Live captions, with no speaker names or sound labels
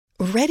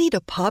Ready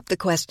to pop the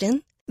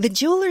question? The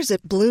jewelers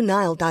at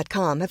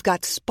BlueNile.com have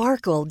got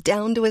sparkle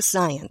down to a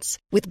science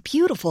with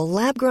beautiful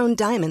lab-grown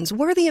diamonds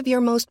worthy of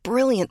your most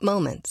brilliant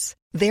moments.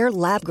 Their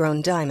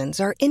lab-grown diamonds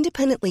are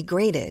independently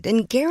graded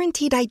and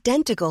guaranteed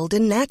identical to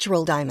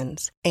natural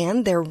diamonds,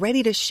 and they're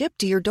ready to ship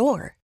to your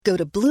door. Go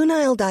to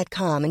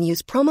BlueNile.com and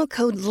use promo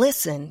code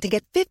LISTEN to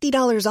get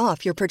 $50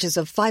 off your purchase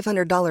of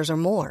 $500 or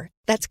more.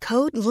 That's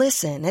code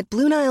LISTEN at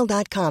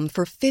BlueNile.com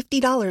for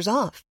 $50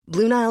 off.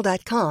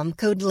 BlueNile.com,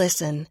 code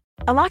LISTEN.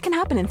 A lot can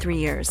happen in 3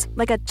 years,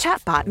 like a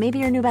chatbot may be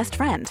your new best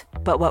friend.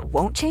 But what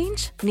won't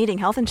change? Needing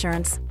health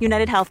insurance.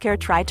 United Healthcare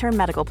Tri-Term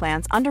Medical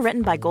Plans,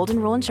 underwritten by Golden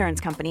Rule Insurance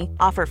Company,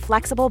 offer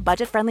flexible,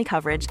 budget-friendly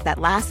coverage that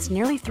lasts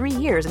nearly 3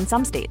 years in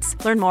some states.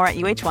 Learn more at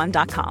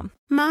uh1.com.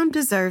 Mom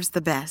deserves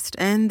the best,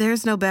 and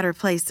there's no better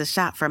place to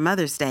shop for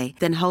Mother's Day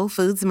than Whole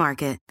Foods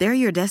Market. They're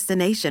your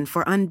destination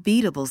for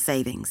unbeatable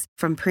savings,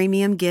 from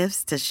premium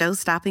gifts to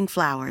show-stopping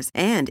flowers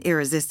and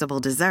irresistible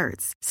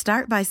desserts.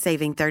 Start by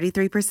saving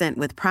 33%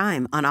 with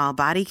Prime on all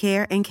body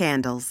care and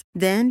candles.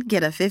 Then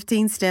get a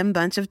 15-stem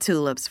bunch of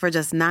tulips for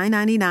just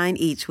 $9.99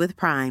 each with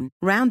Prime.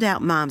 Round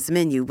out Mom's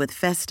menu with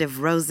festive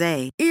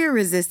rosé,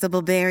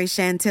 irresistible berry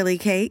chantilly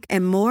cake,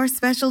 and more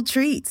special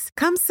treats.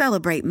 Come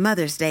celebrate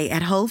Mother's Day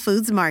at Whole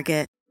Foods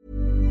Market.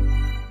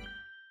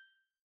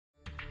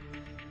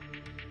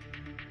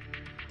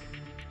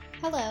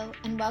 Hello,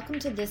 and welcome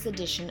to this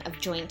edition of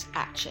Joint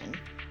Action.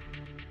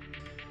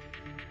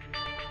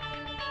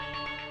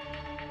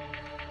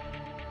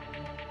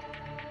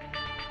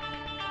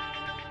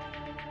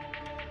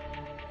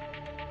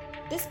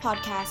 This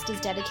podcast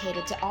is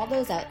dedicated to all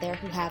those out there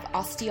who have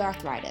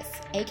osteoarthritis,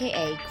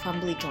 aka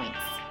crumbly joints.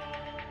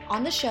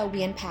 On the show,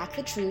 we unpack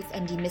the truth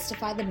and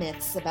demystify the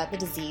myths about the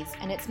disease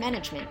and its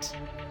management.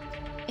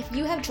 If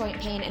you have joint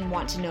pain and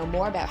want to know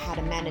more about how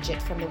to manage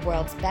it from the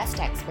world's best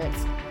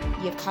experts,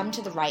 you have come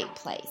to the right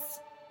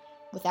place.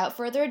 Without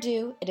further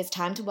ado, it is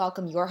time to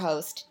welcome your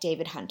host,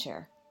 David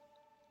Hunter.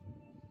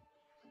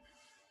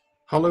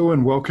 Hello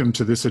and welcome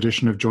to this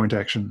edition of Joint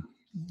Action.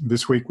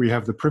 This week we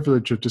have the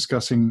privilege of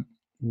discussing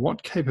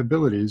what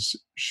capabilities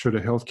should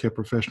a healthcare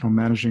professional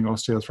managing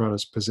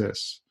osteoarthritis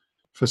possess.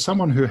 For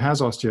someone who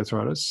has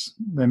osteoarthritis,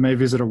 they may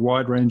visit a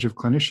wide range of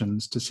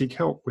clinicians to seek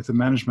help with the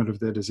management of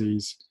their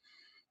disease,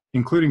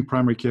 including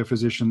primary care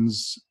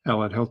physicians,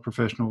 allied health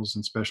professionals,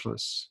 and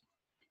specialists.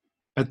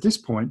 At this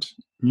point,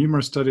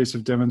 numerous studies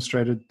have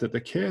demonstrated that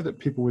the care that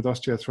people with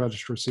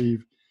osteoarthritis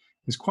receive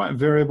is quite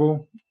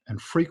variable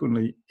and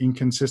frequently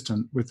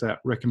inconsistent with that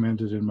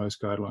recommended in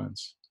most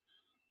guidelines.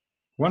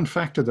 One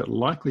factor that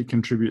likely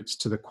contributes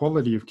to the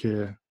quality of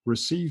care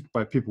received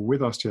by people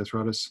with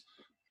osteoarthritis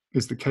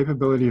is the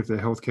capability of their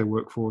healthcare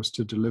workforce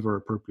to deliver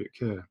appropriate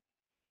care.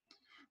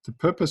 The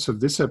purpose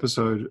of this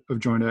episode of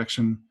Joint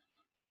Action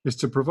is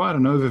to provide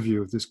an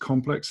overview of this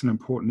complex and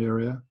important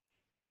area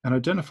and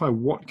identify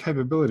what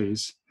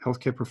capabilities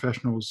healthcare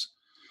professionals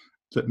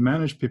that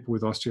manage people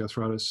with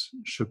osteoarthritis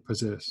should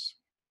possess.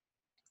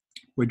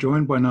 We're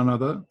joined by none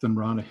other than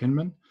Rana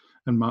Hinman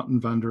and Martin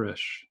van der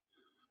Esch.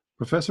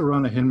 Professor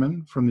Rana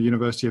Hinman from the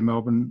University of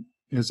Melbourne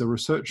is a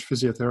research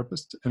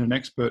physiotherapist and an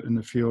expert in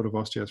the field of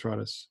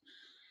osteoarthritis.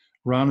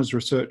 Rana's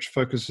research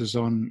focuses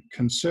on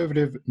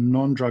conservative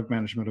non-drug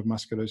management of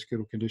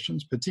musculoskeletal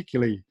conditions,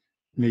 particularly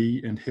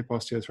knee and hip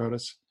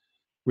osteoarthritis,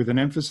 with an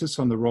emphasis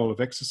on the role of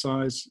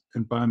exercise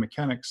and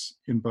biomechanics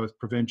in both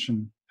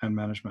prevention and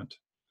management.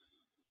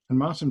 And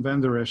Martin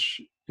van der Esch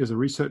is a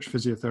research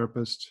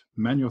physiotherapist,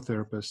 manual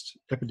therapist,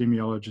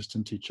 epidemiologist,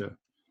 and teacher.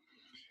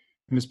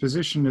 And his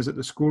position is at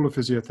the School of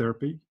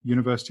Physiotherapy,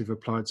 University of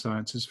Applied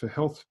Sciences for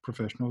Health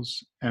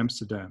Professionals,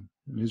 Amsterdam.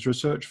 And his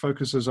research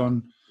focuses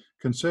on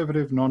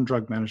conservative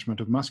non-drug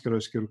management of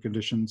musculoskeletal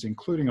conditions,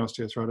 including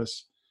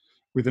osteoarthritis,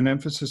 with an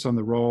emphasis on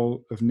the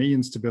role of knee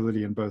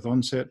instability in both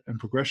onset and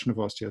progression of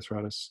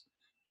osteoarthritis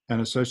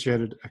and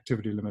associated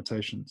activity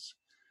limitations.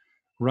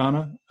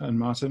 Rana and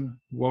Martin,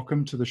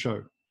 welcome to the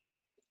show.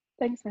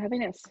 Thanks for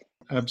having us.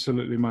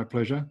 Absolutely, my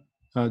pleasure.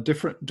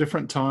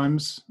 Different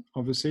times,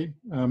 obviously.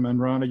 And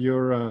Rana,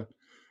 you're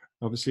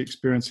obviously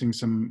experiencing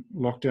some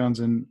lockdowns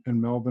in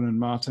Melbourne, and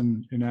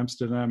Martin in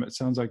Amsterdam. It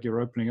sounds like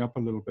you're opening up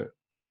a little bit.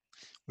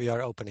 We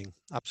are opening,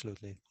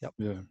 absolutely. Yep.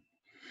 Yeah.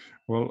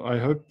 Well, I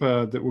hope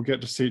that we'll get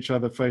to see each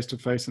other face to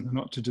face in the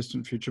not too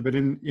distant future. But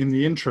in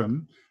the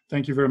interim,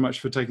 thank you very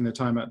much for taking the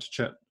time out to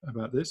chat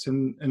about this.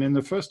 And in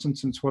the first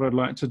instance, what I'd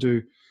like to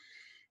do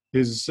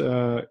is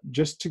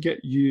just to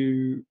get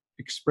you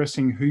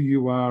expressing who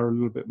you are a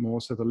little bit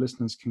more so the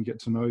listeners can get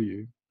to know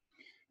you.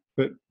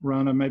 But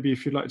Rana, maybe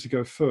if you'd like to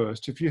go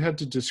first, if you had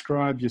to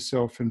describe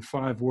yourself in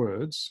 5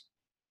 words,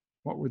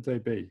 what would they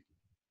be?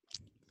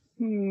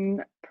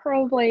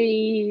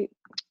 Probably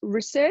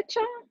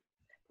researcher,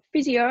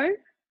 physio,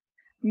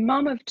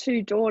 mum of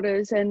 2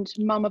 daughters, and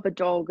mum of a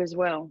dog as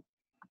well.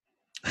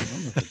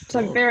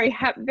 So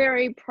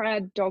very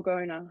proud dog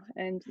owner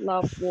and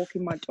love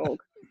walking my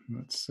dog.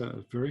 That's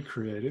very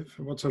creative.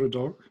 What sort of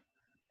dog?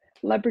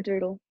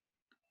 Labradoodle.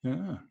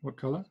 Yeah. What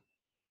color?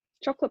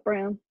 Chocolate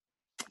brown.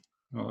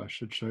 Oh, I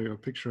should show you a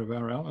picture of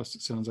our Alice.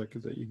 It sounds like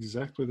they're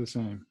exactly the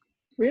same.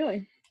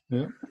 Really?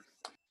 Yeah.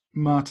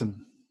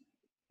 Martin,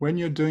 when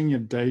you're doing your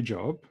day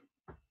job,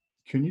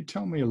 can you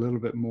tell me a little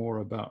bit more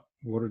about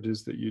what it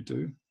is that you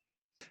do?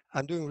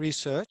 I'm doing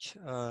research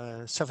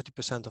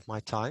 70% of my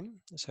time,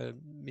 so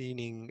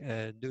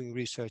meaning doing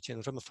research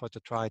in rheumatoid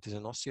arthritis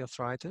and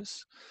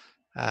osteoarthritis,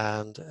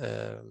 and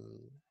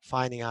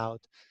finding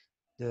out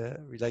the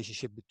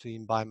relationship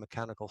between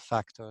biomechanical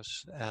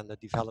factors and the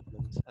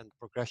development and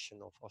progression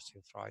of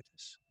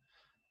osteoarthritis.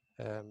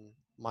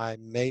 My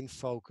main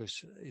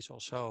focus is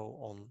also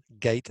on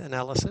gait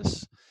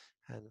analysis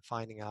and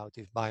finding out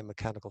if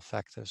biomechanical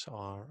factors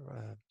are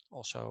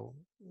also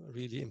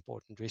really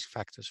important risk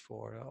factors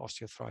for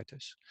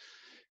osteoarthritis.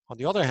 On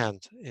the other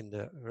hand, in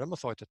the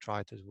rheumatoid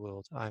arthritis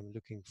world, I'm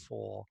looking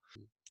for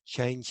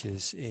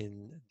changes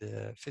in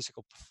the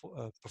physical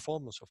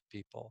performance of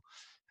people,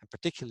 and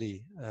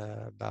particularly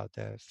about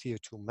their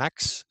VO2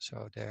 max,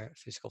 so their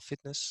physical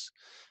fitness,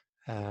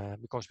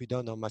 because we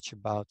don't know much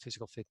about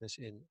physical fitness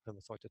in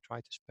rheumatoid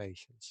arthritis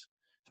patients.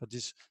 So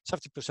this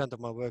 70% of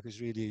my work is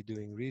really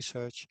doing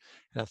research,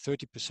 and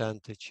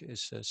 30%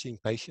 is seeing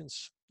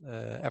patients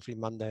every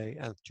Monday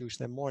and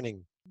Tuesday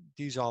morning.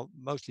 These are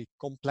mostly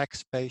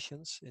complex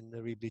patients in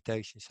the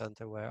rehabilitation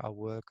center where I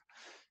work,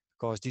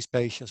 because these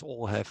patients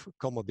all have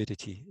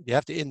comorbidity. They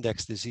have the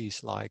index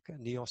disease like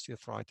knee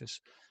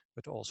osteoarthritis,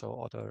 but also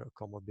other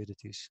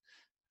comorbidities.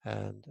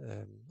 And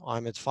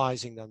I'm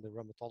advising then the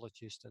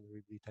rheumatologists and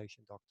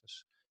rehabilitation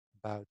doctors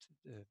about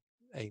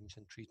aims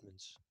and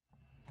treatments.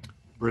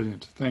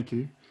 Brilliant. Thank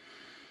you.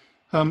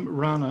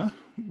 Rana,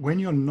 when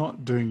you're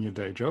not doing your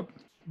day job,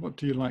 what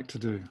do you like to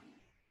do?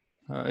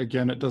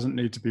 Again, it doesn't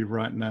need to be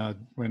right now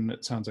when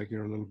it sounds like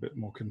you're a little bit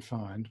more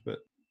confined, but...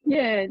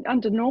 Yeah,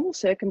 under normal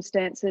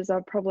circumstances, I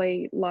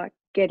probably like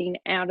getting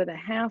out of the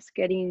house,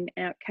 getting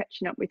out,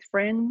 catching up with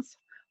friends.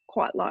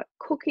 Quite like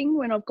cooking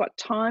when I've got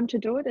time to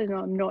do it and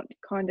I'm not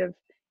kind of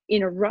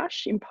in a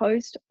rush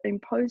imposed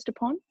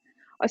upon.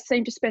 I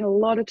seem to spend a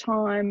lot of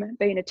time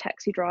being a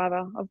taxi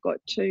driver. I've got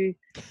two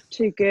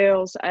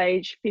girls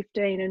aged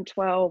 15 and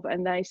 12,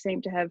 and they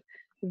seem to have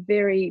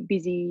very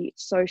busy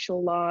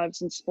social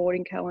lives and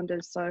sporting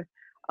calendars. So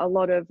a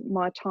lot of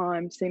my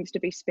time seems to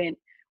be spent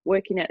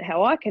working out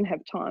how I can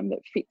have time that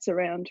fits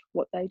around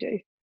what they do.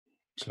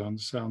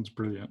 Sounds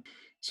brilliant.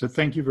 So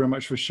thank you very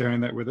much for sharing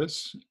that with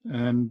us.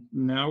 And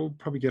now we'll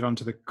probably get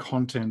onto the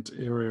content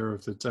area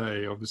of the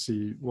day.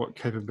 Obviously, what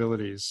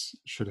capabilities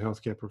should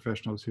healthcare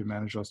professionals who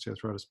manage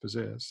osteoarthritis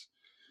possess?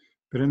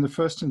 But in the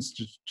first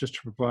instance, just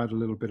to provide a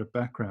little bit of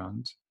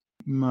background,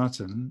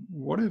 Martin,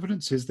 what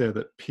evidence is there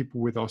that people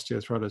with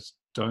osteoarthritis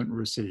don't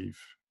receive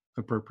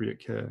appropriate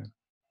care?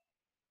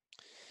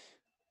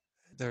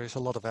 There is a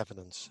lot of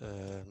evidence,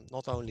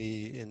 not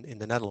only in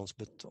the Netherlands,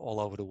 but all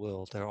over the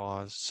world. There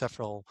are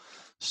several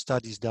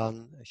studies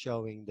done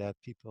showing that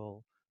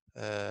people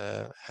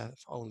have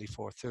only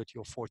for 30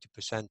 or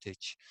 40%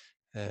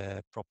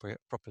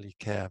 properly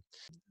care.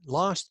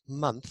 Last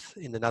month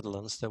in the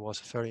Netherlands, there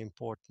was a very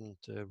important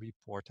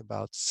report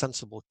about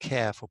sensible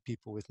care for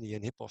people with knee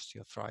and hip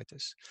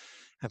osteoarthritis.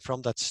 And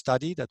from that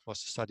study, that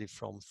was a study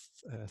from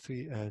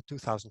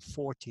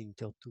 2014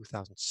 till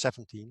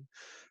 2017,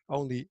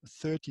 only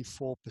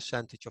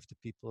 34% of the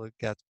people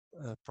get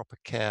proper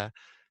care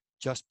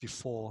just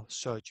before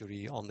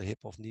surgery on the hip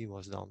or knee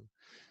was done.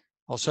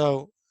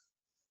 Also,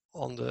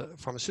 on the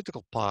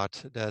pharmaceutical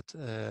part, that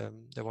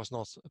there was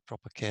not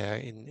proper care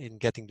in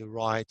getting the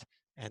right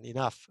and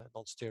enough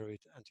non-steroid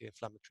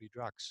anti-inflammatory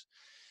drugs.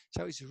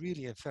 So it's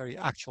really a very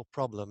actual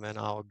problem, and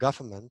our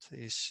government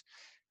is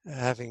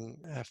have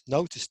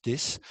noticed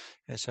this,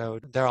 and so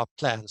there are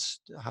plans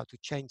how to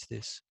change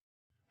this.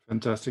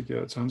 Fantastic.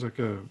 Yeah, it sounds like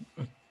a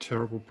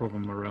terrible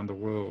problem around the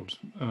world.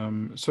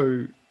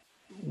 So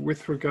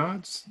with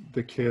regards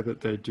the care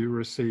that they do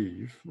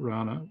receive,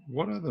 Rana,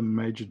 what are the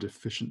major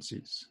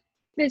deficiencies?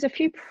 There's a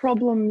few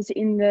problems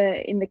in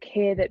the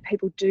care that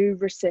people do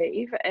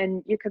receive,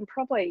 and you can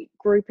probably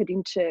group it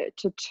into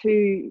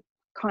two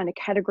kind of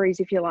categories,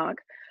 if you like.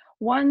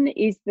 One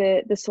is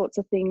the sorts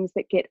of things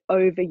that get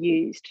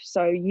overused,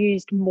 so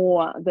used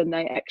more than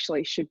they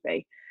actually should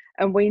be.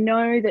 And we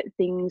know that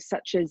things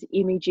such as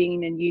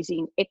imaging and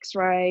using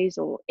X-rays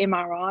or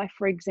MRI,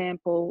 for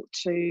example,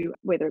 to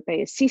whether it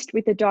be assist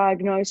with the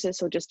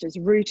diagnosis or just as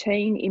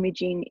routine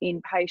imaging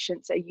in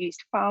patients, are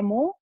used far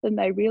more than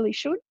they really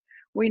should.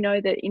 We know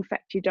that, in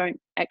fact, you don't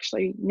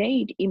actually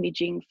need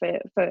imaging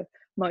for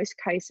most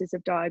cases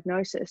of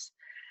diagnosis.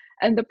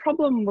 And the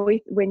problem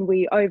with when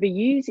we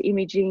overuse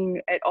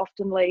imaging, it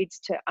often leads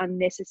to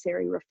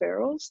unnecessary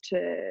referrals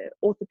to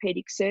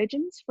orthopedic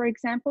surgeons, for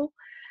example.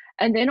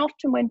 And then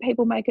often when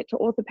people make it to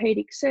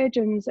orthopedic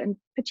surgeons, and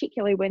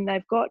particularly when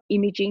they've got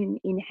imaging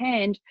in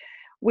hand,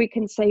 we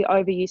can see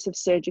overuse of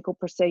surgical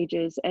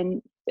procedures.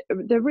 And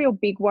the real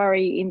big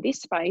worry in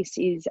this space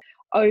is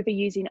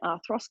overusing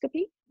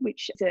arthroscopy,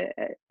 which is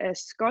a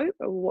scope,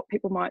 or what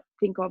people might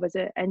think of as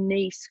a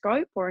knee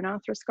scope or an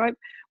arthroscope,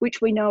 which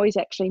we know is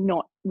actually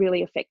not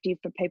really effective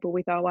for people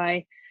with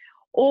OA.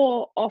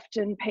 Or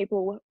often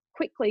people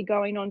quickly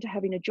going on to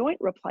having a joint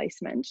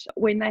replacement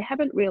when they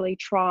haven't really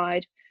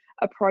tried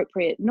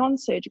appropriate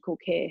non-surgical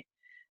care.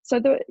 So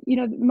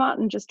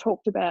Martin just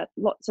talked about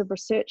lots of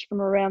research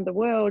from around the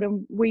world,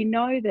 and we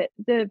know that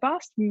the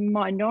vast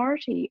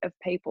minority of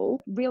people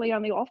really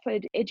only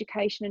offered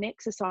education and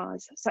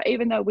exercise. So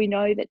even though we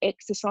know that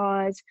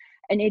exercise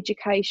and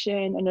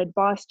education and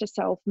advice to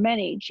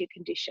self-manage your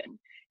condition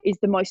is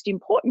the most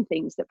important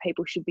things that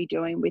people should be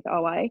doing with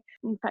OA,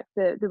 in fact,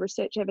 the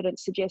research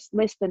evidence suggests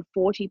less than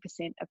 40%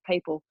 of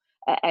people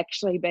are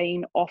actually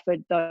being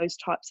offered those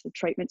types of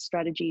treatment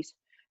strategies.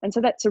 And so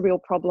that's a real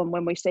problem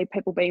when we see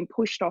people being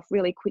pushed off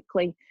really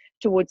quickly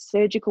towards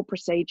surgical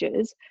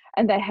procedures,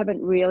 and they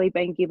haven't really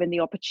been given the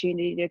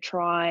opportunity to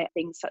try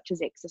things such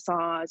as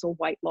exercise or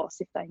weight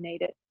loss if they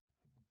need it.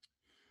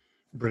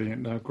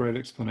 Brilliant, great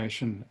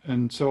explanation.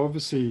 And so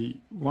obviously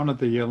one of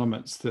the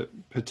elements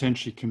that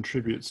potentially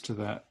contributes to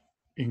that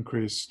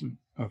increase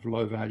of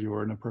low value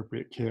or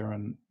inappropriate care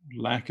and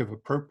lack of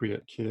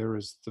appropriate care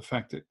is the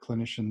fact that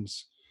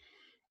clinicians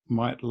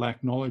might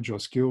lack knowledge or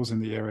skills in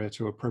the area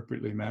to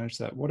appropriately manage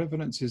that. What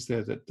evidence is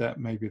there that that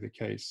may be the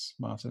case,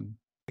 Martin?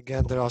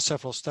 Again, there are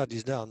several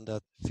studies done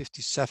that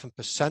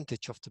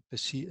 57% of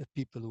the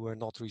people who are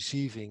not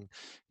receiving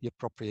the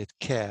appropriate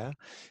care,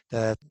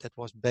 that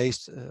was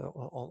based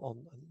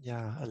on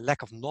a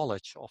lack of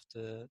knowledge of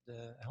the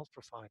health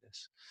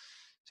providers.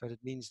 So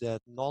that means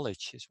that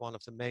knowledge is one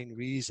of the main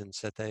reasons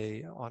that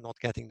they are not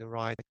getting the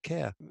right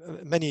care.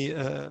 Many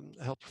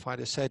health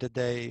providers say that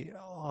they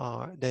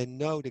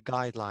know the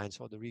guidelines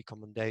or the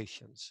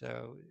recommendations,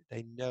 so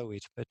they know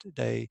it, but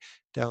they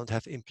don't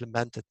have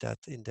implemented that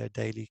in their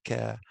daily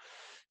care.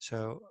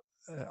 So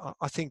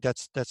I think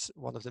that's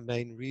one of the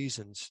main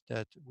reasons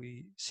that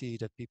we see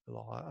that people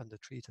are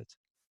undertreated.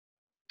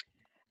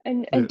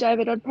 And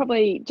David, I'd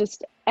probably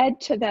just add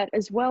to that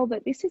as well,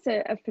 that this is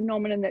a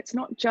phenomenon that's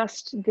not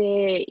just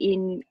there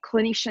in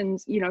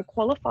clinicians,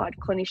 qualified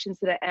clinicians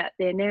that are out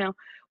there now.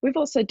 We've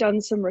also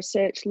done some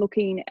research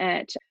looking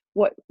at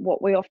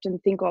what we often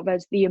think of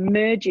as the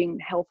emerging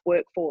health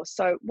workforce.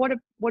 So what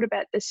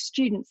about the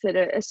students that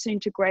are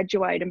soon to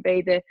graduate and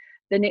be the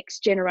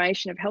next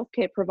generation of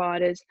healthcare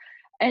providers?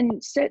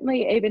 And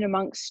certainly even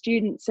amongst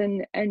students,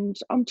 and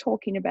I'm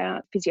talking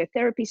about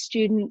physiotherapy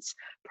students,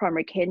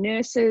 primary care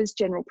nurses,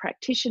 general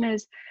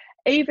practitioners,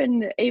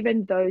 even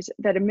those,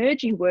 that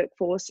emerging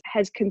workforce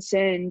has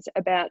concerns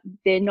about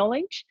their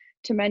knowledge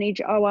to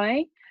manage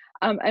OA.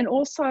 And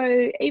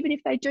also, even if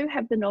they do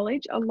have the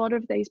knowledge, a lot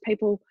of these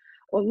people,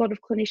 or a lot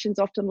of clinicians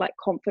often lack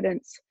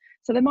confidence.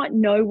 So they might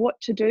know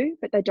what to do,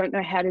 but they don't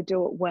know how to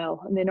do it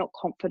well, and they're not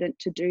confident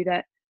to do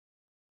that.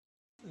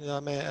 Yeah, I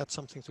may add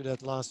something to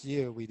that. Last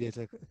year, we did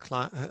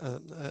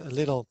a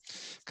little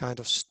kind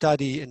of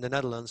study in the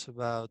Netherlands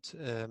about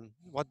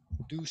what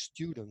do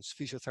students,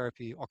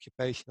 physiotherapy,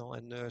 occupational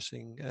and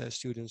nursing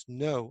students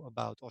know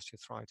about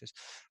osteoarthritis?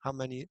 How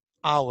many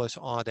hours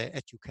are they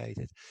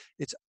educated?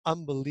 It's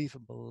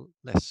unbelievable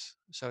less.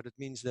 So that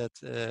means that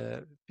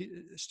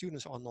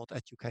students are not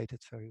educated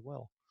very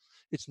well.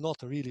 It's not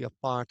really a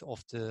part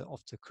of the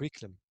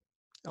curriculum,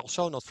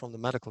 also not from the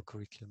medical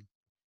curriculum.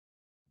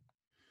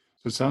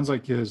 So it sounds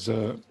like there's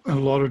a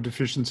lot of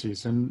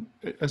deficiencies, and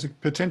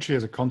potentially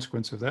as a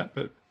consequence of that,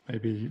 but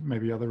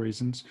maybe other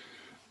reasons.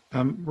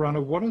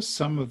 Rana, what are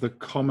some of the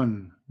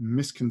common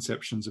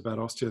misconceptions about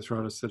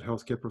osteoarthritis that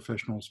healthcare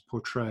professionals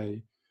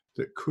portray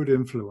that could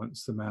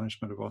influence the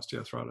management of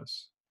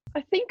osteoarthritis?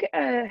 I think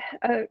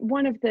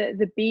one of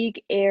the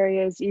big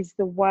areas is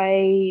the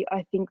way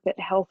I think that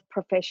health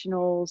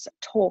professionals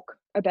talk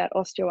about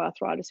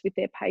osteoarthritis with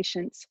their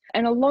patients.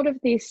 And a lot of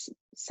this,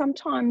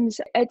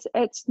 sometimes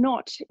it's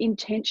not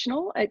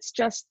intentional, it's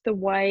just the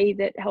way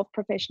that health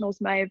professionals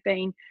may have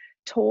been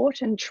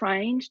taught and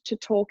trained to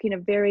talk in a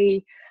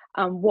very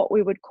what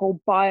we would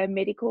call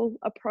biomedical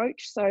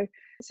approach. So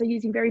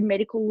using very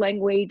medical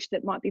language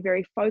that might be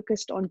very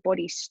focused on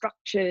body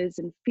structures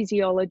and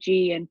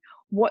physiology and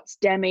what's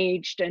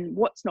damaged and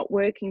what's not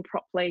working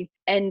properly,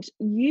 and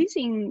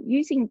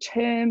using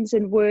terms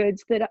and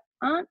words that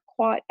aren't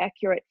quite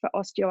accurate for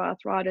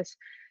osteoarthritis.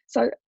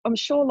 So I'm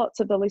sure lots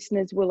of the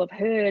listeners will have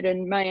heard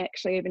and may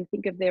actually even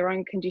think of their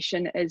own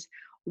condition as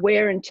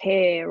wear and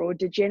tear or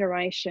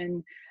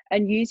degeneration,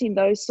 and using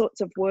those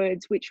sorts of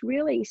words which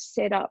really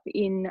set up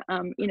in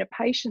a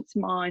patient's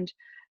mind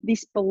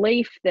this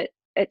belief that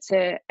it's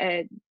a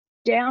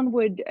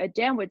downward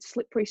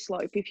slippery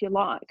slope, if you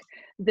like,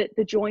 that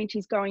the joint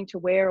is going to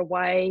wear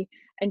away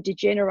and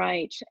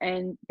degenerate,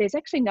 and there's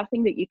actually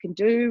nothing that you can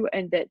do,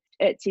 and that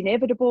it's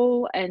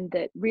inevitable, and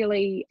that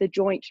really the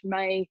joint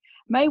may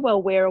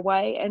well wear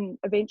away and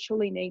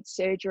eventually need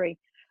surgery.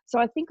 So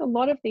I think a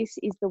lot of this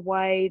is the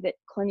way that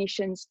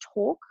clinicians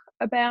talk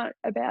about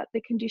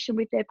the condition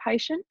with their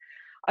patient.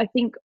 I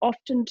think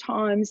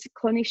oftentimes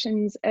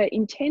clinicians are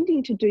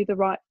intending to do the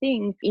right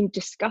thing in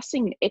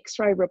discussing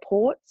X-ray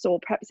reports, or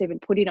perhaps even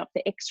putting up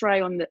the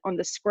X-ray on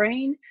the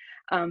screen.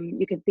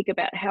 You can think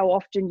about how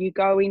often you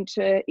go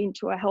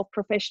into a health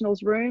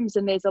professional's rooms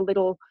and there's a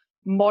little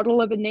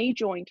model of a knee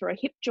joint or a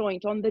hip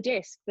joint on the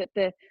desk that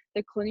the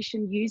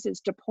clinician uses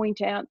to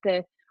point out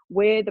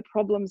where the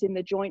problems in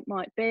the joint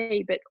might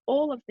be. But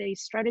all of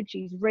these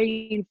strategies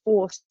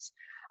reinforce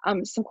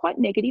some quite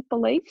negative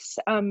beliefs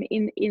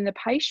in the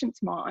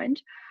patient's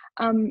mind,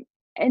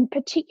 and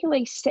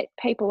particularly set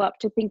people up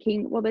to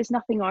thinking, well, there's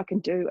nothing I can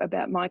do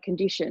about my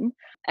condition,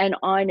 and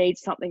I need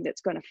something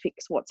that's going to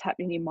fix what's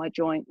happening in my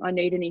joint. I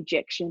need an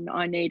injection,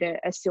 I need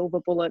a silver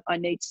bullet, I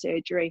need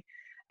surgery.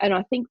 And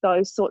I think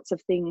those sorts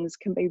of things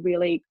can be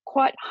really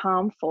quite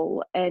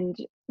harmful, and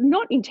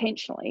not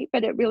intentionally,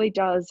 but it really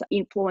does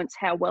influence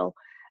how well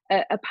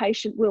a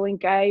patient will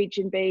engage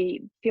and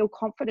feel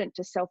confident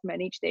to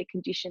self-manage their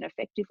condition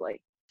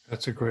effectively.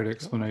 That's a great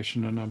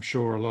explanation, and I'm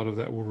sure a lot of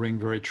that will ring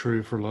very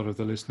true for a lot of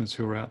the listeners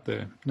who are out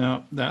there.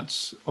 Now,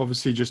 that's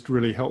obviously just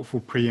really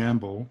helpful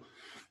preamble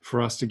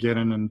for us to get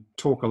in and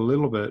talk a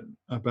little bit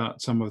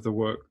about some of the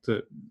work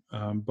that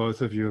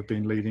both of you have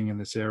been leading in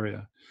this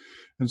area.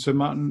 And so,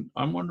 Martin,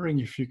 I'm wondering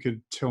if you could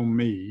tell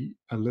me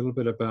a little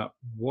bit about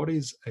what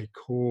is a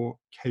core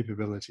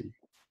capability?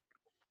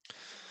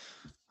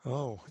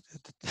 Oh,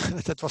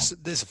 this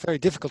is a very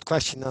difficult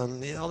question on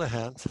the other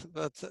hand,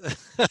 but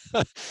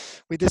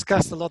we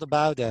discussed a lot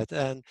about that,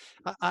 and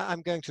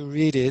I'm going to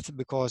read it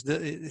because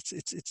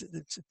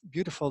it's a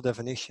beautiful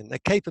definition. A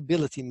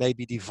capability may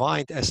be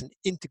defined as an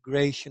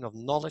integration of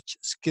knowledge,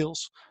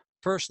 skills,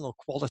 personal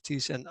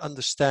qualities, and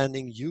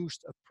understanding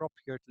used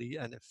appropriately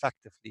and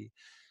effectively,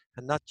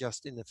 and not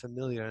just in a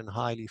familiar and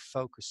highly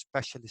focused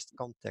specialist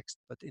context,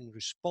 but in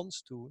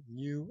response to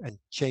new and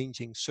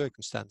changing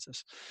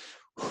circumstances.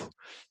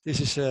 This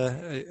is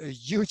a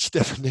huge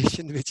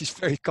definition, which is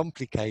very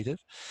complicated.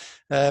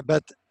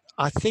 But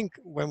I think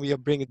when we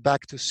bring it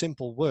back to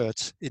simple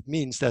words, it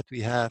means that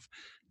we have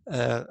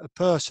a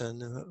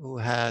person who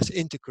has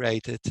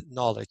integrated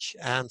knowledge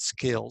and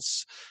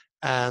skills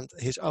and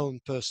his own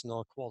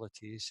personal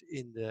qualities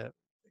in the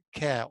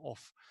care of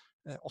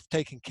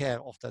taking care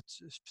of that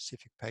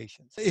specific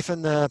patient. If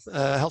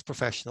a health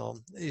professional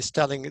is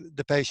telling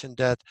the patient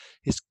that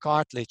his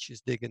cartilage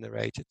is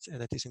degenerated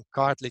and it is a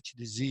cartilage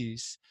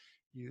disease,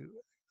 you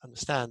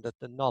understand that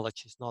the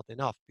knowledge is not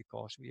enough,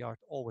 because we are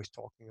always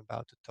talking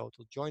about the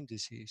total joint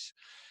disease.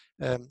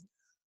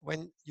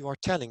 When you are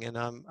telling, and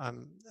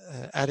I'm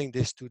adding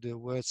this to the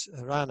words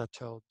Rana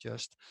told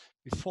just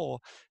before,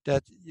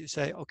 that you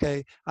say,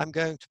 okay, I'm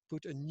going to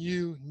put a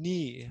new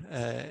knee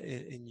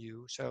in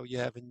you, so you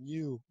have a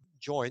new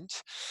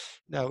joint.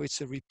 No,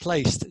 it's a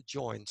replaced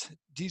joint.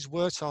 These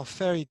words are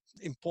very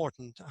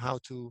important, how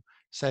to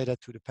say that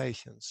to the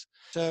patients.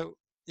 So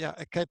yeah,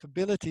 a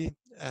capability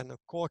and a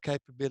core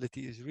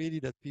capability is really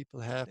that people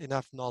have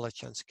enough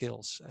knowledge and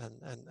skills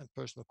and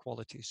personal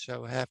qualities,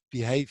 so have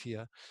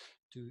behavior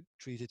to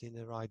treat it in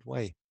the right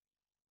way.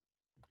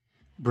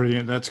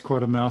 Brilliant. That's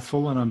quite a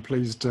mouthful, and I'm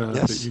pleased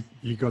Yes. that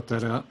you got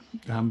that out,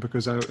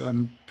 because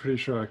I'm pretty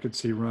sure I could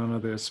see Rana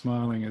there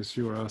smiling as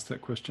you were asked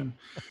that question.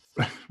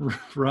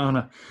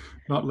 Rana,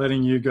 not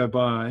letting you go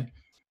by,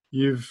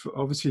 you've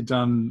obviously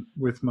done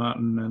with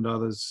Martin and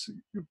others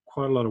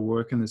quite a lot of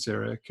work in this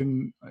area.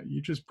 Can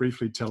you just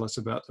briefly tell us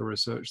about the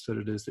research that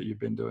it is that you've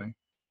been doing?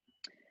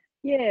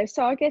 Yeah,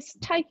 so I guess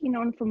taking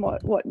on from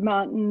what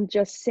Martin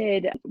just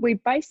said, we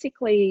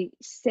basically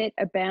set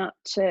about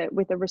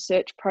with a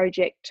research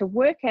project to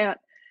work out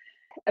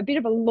a bit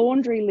of a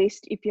laundry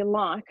list, if you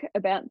like,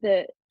 about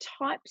the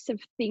types of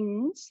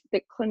things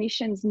that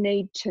clinicians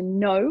need to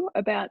know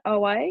about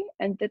OA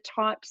and the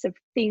types of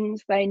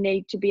things they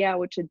need to be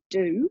able to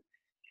do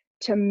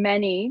to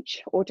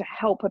manage or to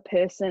help a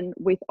person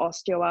with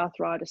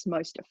osteoarthritis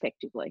most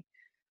effectively.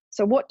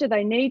 So what do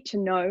they need to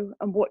know,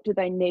 and what do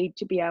they need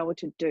to be able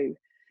to do?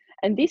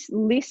 And this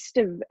list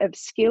of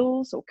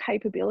skills or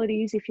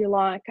capabilities, if you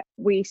like,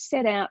 we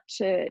set out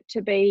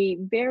to be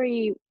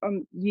very,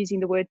 using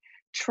the word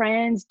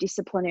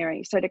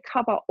transdisciplinary, so to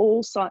cover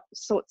all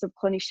sorts of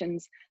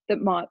clinicians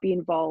that might be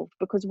involved,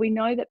 because we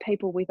know that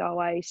people with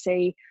OA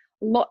see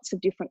lots of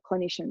different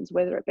clinicians,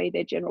 whether it be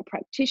their general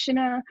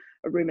practitioner,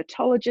 a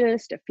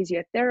rheumatologist, a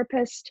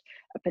physiotherapist,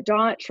 a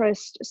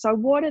podiatrist. So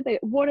what are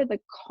the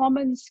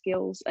common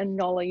skills and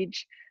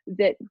knowledge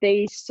that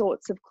these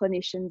sorts of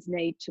clinicians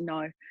need to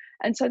know?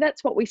 And so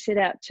that's what we set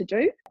out to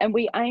do. And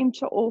we aim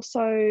to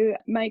also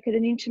make it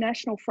an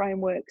international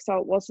framework, so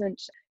it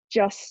wasn't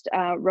just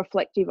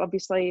reflective.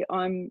 Obviously,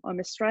 I'm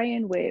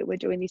Australian. We're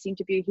doing this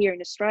interview here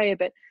in Australia,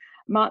 but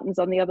Martin's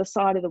on the other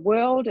side of the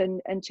world,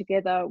 and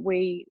together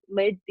we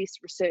led this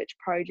research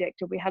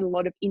project, and we had a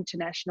lot of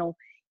international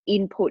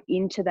input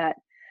into that.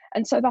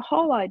 And so the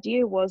whole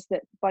idea was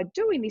that by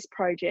doing this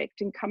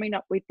project and coming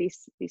up with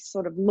this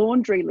sort of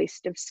laundry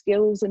list of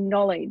skills and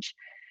knowledge,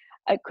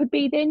 it could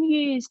be then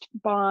used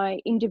by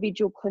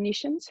individual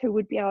clinicians who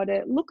would be able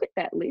to look at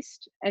that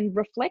list and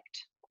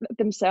reflect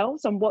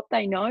themselves on what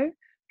they know,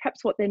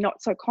 perhaps what they're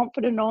not so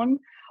confident on,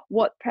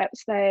 what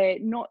perhaps they're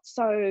not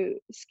so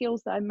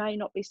skills they may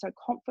not be so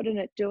confident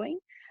at doing,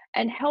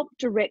 and help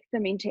direct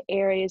them into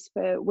areas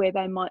where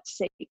they might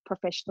seek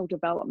professional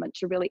development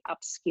to really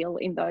upskill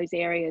in those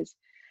areas.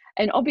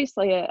 And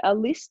obviously a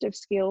list of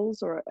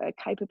skills or a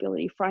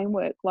capability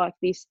framework like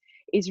this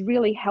is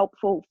really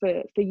helpful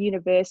for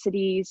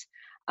universities,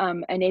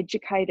 and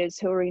educators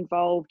who are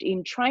involved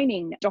in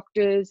training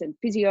doctors and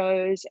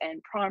physios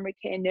and primary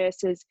care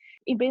nurses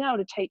in being able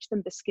to teach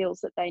them the skills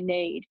that they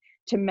need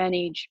to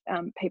manage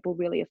people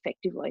really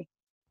effectively.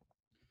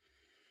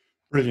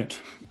 Brilliant.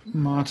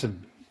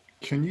 Martin,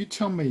 can you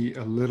tell me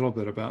a little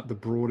bit about the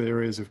broad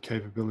areas of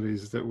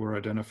capabilities that were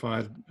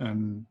identified,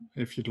 and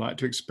if you'd like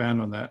to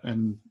expand on that,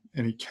 and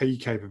any key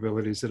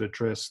capabilities that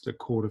address the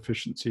core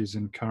deficiencies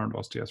in current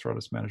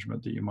osteoarthritis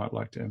management that you might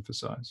like to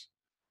emphasize?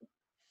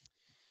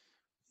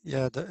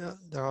 Yeah,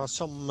 there are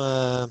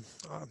some,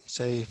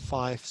 say,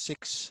 5,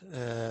 6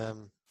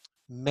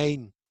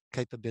 main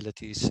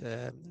capabilities.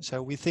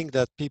 So we think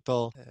that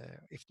people,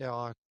 if they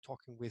are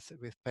talking with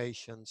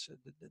patients,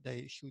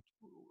 they should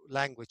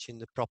language in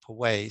the proper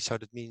way. So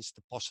that means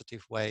the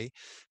positive way,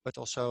 but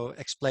also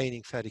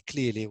explaining very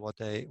clearly what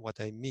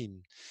they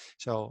mean.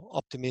 So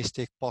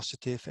optimistic,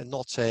 positive, and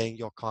not saying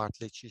your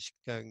cartilage is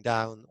going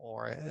down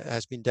or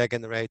has been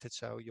degenerated,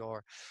 so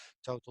your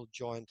total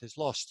joint is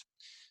lost.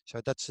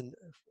 So that's a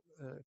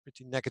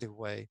pretty negative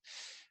way.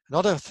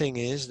 Another thing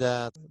is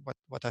that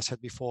what I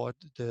said before,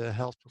 the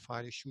health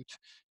provider should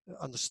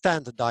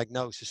understand the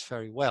diagnosis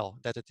very well,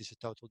 that it is a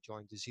total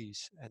joint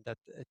disease and that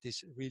it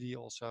is really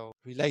also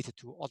related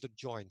to other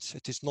joints.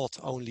 It is not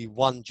only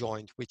one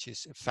joint which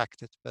is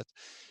affected, but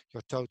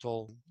your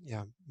total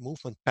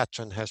movement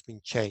pattern has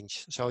been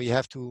changed. So you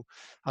have to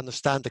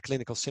understand the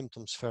clinical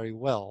symptoms very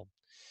well.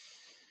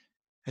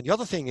 And the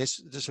other thing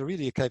is, there's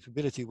really a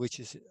capability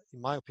which is,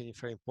 in my opinion,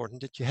 very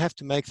important, that you have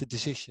to make the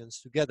decisions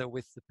together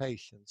with the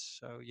patients.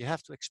 So you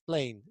have to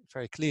explain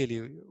very clearly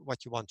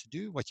what you want to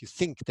do, what you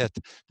think that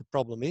the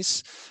problem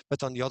is,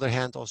 but on the other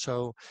hand,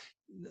 also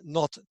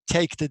not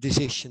take the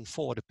decision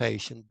for the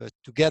patient, but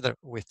together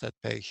with that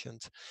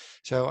patient.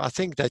 So I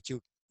think that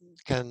you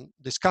can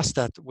discuss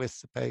that with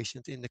the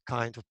patient in the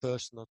kind of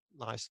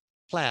personalized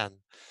plan.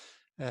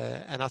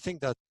 And I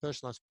think that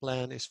personalized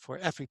plan is for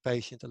every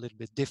patient a little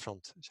bit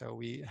different. So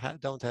we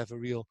don't have a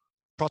real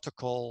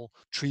protocol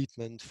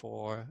treatment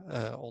for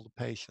all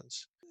the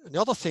patients. And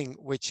the other thing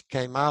which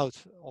came out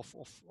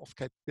of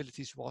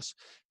capabilities was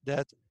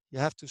that you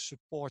have to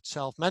support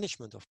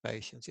self-management of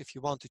patients. If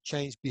you want to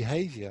change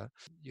behavior,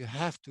 you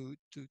have to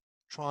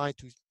try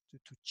to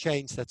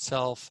change that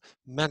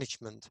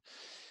self-management.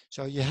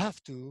 So you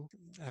have to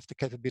have the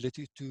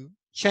capability to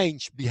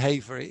change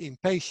behavior in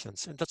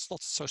patients. And that's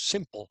not so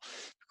simple,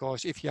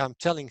 because if I'm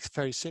telling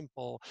very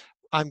simple,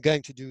 I'm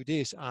going to do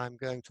this, I'm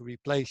going to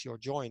replace your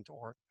joint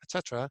or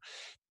etc.,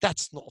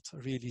 that's not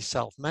really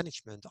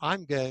self-management.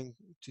 I'm going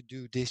to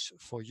do this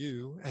for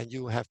you and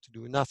you have to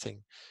do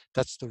nothing.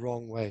 That's the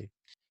wrong way.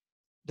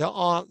 There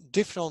are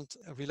different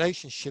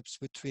relationships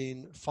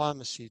between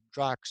pharmacy,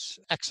 drugs,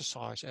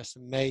 exercise as the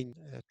main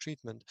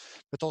treatment,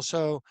 but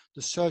also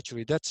the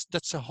surgery.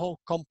 That's a whole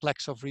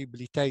complex of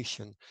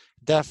rehabilitation.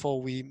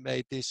 Therefore, we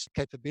made this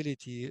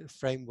capability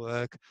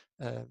framework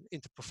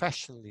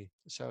interprofessionally.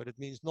 So that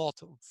means not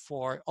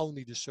for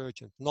only the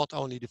surgeon, not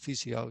only the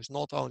physios,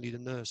 not only the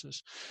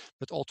nurses,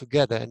 but all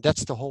together. And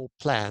that's the whole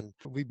plan.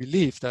 We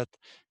believe that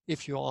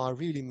if you are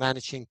really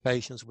managing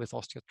patients with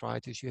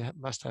osteoarthritis, you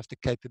must have the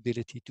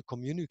capability to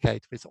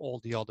communicate with all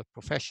the other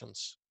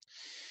professions.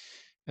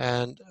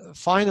 And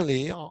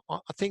finally,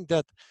 I think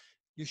that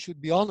you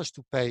should be honest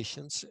to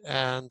patients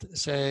and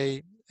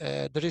say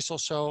there is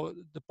also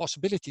the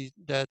possibility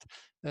that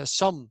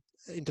some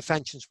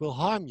interventions will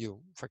harm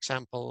you. For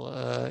example,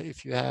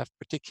 if you have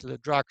particular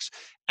drugs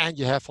and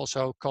you have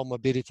also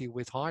comorbidity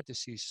with heart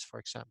disease, for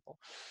example.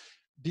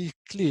 Be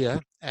clear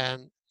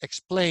and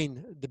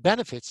explain the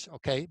benefits,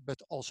 okay, but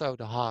also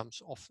the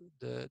harms of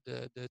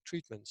the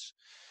treatments.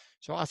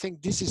 So I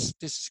think this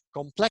is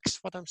complex,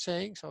 what I'm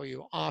saying. So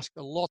you ask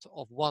a lot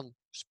of one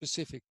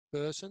specific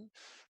person.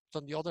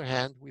 But on the other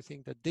hand, we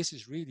think that this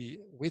is really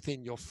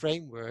within your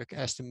framework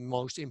as the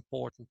most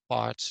important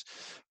parts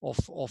of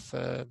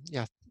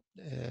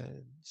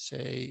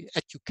say,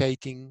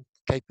 educating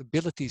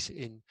capabilities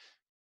in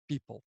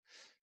people.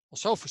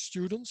 Also for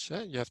students,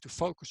 you have to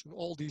focus on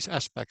all these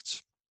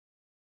aspects.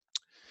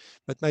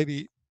 But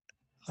maybe,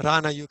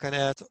 Rana, you can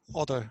add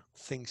other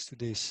things to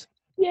this.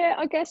 Yeah,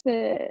 I guess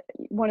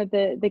one of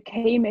the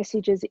key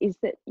messages is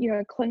that,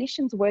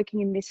 clinicians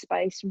working in this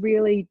space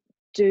really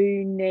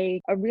do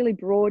need a really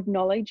broad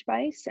knowledge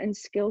base and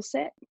skill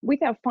set.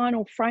 With our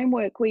final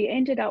framework, we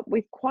ended up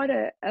with quite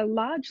a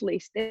large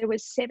list. There were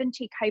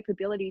 70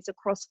 capabilities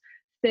across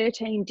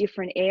 13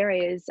 different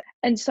areas.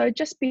 And so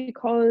just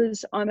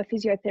because I'm a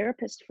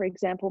physiotherapist, for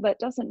example, that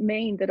doesn't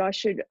mean that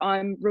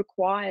I'm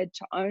required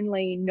to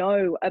only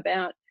know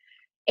about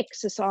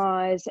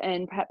exercise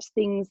and perhaps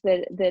things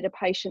that a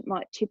patient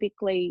might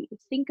typically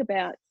think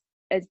about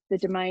as the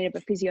domain of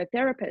a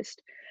physiotherapist.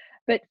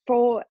 But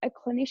for a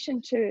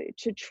clinician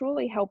to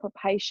truly help a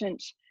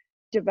patient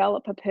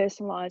develop a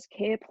personalised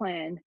care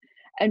plan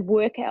and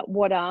work out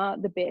what are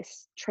the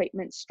best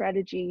treatment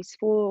strategies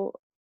for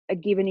a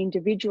given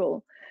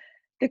individual,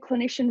 the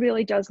clinician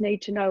really does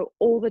need to know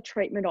all the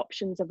treatment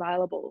options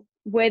available,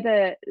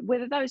 whether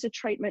those are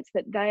treatments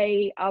that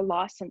they are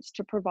licensed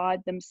to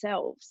provide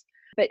themselves,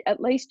 but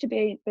at least to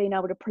being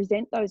able to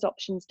present those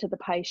options to the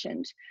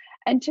patient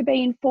and to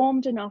be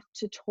informed enough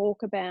to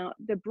talk about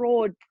the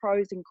broad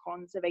pros and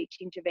cons of each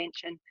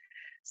intervention,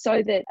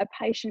 so that a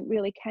patient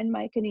really can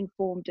make an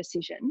informed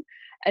decision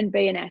and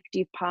be an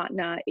active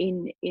partner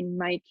in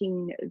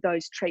making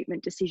those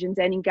treatment decisions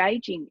and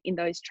engaging in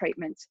those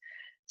treatments.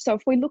 So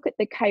if we look at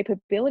the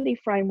capability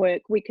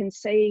framework, we can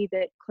see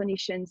that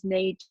clinicians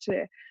need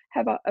to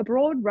have a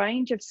broad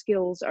range of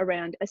skills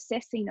around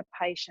assessing a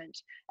patient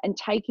and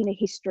taking a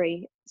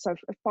history, so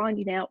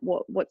finding out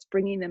what's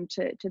bringing them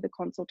to the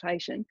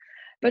consultation,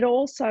 but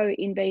also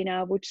in being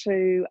able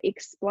to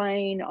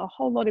explain a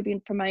whole lot of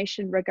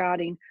information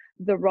regarding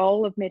the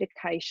role of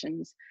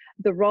medications,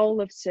 the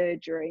role of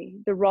surgery,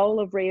 the role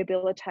of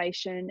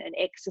rehabilitation and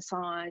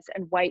exercise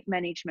and weight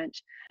management.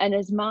 And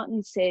as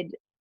Martin said,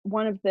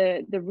 one of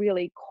the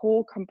really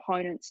core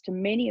components to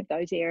many of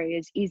those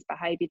areas is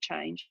behaviour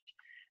change.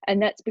 And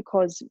that's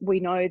because we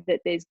know that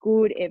there's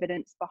good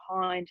evidence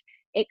behind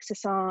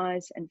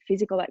exercise and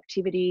physical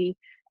activity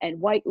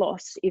and weight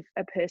loss if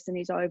a person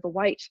is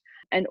overweight.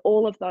 And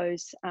all of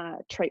those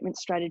treatment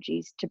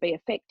strategies to be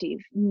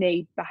effective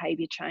need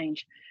behaviour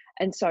change.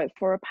 And so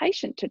for a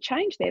patient to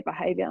change their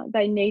behaviour,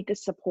 they need the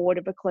support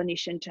of a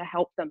clinician to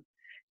help them,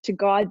 to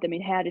guide them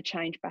in how to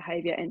change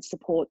behaviour and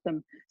support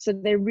them. So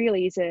there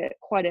really is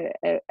quite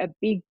a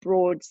big,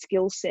 broad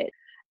skill set.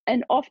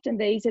 And often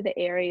these are the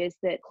areas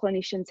that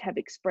clinicians have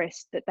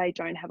expressed that they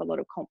don't have a lot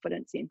of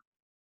confidence in.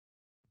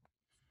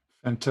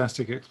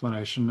 Fantastic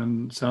explanation,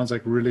 and sounds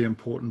like really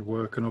important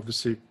work, and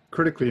obviously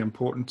critically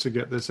important to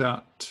get this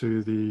out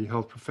to the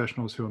health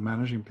professionals who are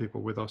managing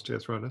people with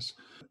osteoarthritis.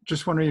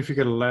 Just wondering if you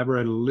could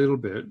elaborate a little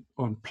bit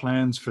on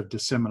plans for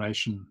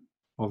dissemination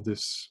of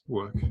this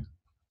work.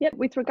 Yep,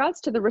 with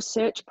regards to the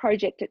research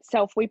project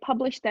itself, we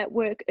published that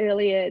work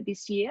earlier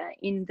this year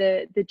in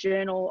the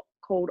journal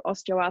called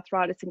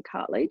Osteoarthritis and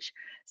Cartilage.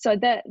 So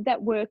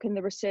that work and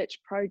the research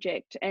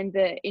project and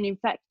in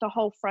fact the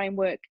whole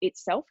framework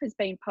itself has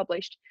been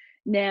published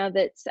now,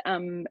 that's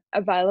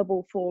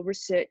available for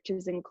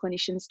researchers and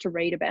clinicians to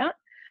read about.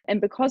 And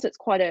because it's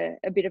quite a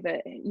bit of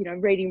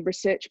reading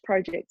research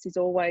projects is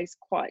always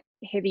quite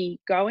heavy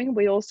going,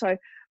 we also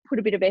put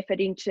a bit of effort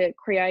into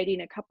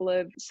creating a couple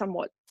of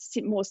somewhat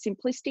more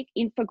simplistic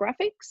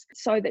infographics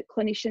so that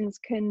clinicians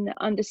can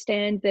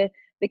understand the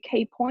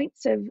key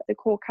points of the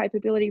core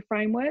capability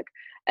framework.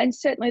 And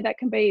certainly that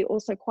can be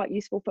also quite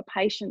useful for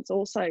patients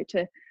also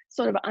to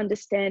sort of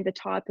understand the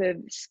type of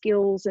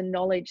skills and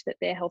knowledge that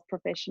their health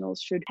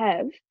professionals should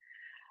have.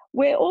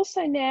 We're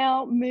also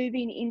now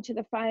moving into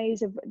the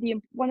phase of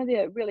one of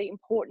the really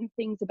important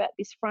things about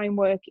this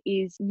framework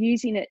is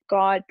using it to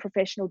guide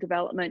professional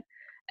development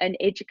and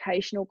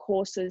educational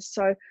courses.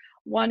 So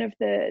one of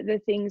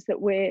the things that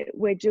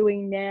we're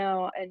doing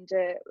now, and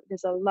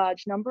there's a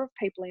large number of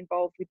people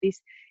involved with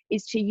this,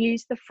 is to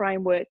use the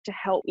framework to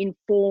help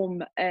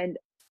inform a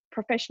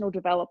professional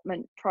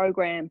development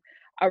program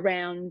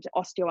around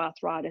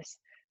osteoarthritis.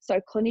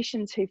 So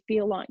clinicians who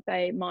feel like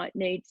they might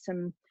need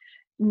some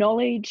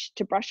knowledge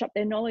to brush up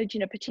their knowledge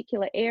in a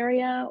particular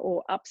area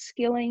or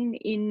upskilling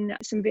in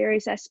some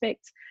various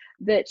aspects,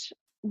 that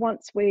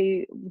once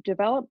we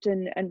developed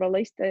and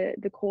released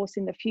the course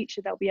in the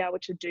future, they'll be able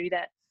to do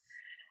that.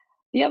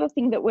 The other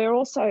thing that we're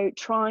also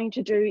trying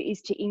to do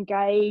is to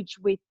engage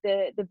with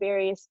the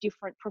various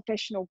different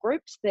professional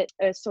groups that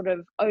sort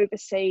of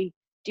oversee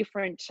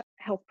different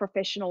health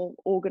professional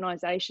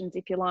organisations,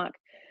 if you like.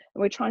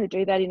 And we're trying to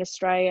do that in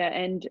Australia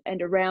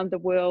and around the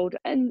world,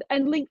 and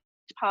linked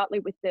partly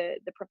with the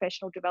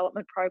professional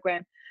development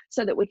program,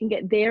 so that we can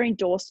get their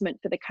endorsement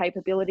for the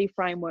capability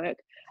framework.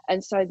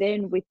 And so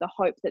then with the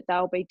hope that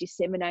they'll be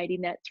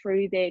disseminating that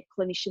through their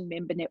clinician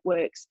member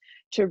networks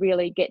to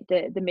really get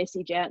the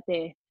message out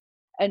there.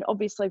 And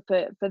obviously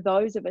for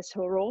those of us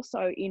who are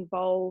also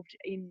involved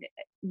in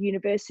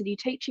university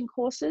teaching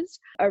courses,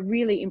 a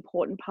really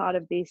important part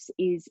of this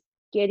is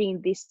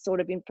getting this sort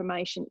of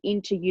information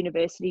into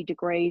university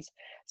degrees,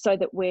 so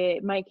that we're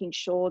making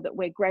sure that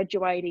we're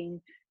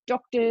graduating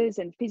doctors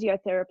and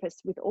physiotherapists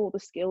with all the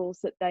skills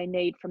that they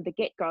need from the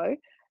get-go,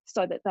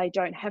 so that they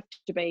don't have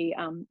to be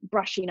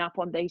brushing up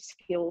on these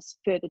skills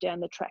further down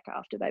the track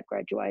after they've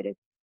graduated.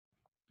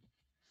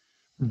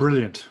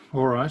 Brilliant.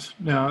 All right.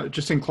 Now,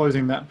 just in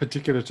closing that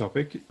particular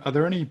topic, are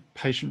there any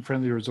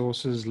patient-friendly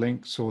resources,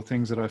 links, or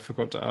things that I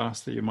forgot to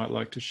ask that you might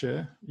like to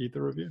share,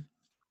 either of you?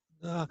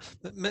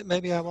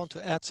 Maybe I want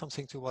to add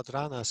something to what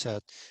Rana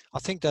said. I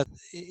think that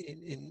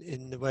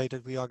in the way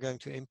that we are going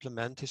to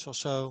implement is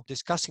also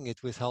discussing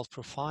it with health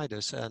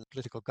providers and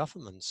political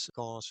governments,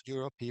 because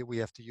Europe, here we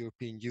have the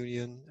European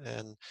Union,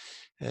 and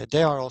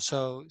they are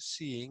also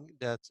seeing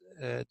that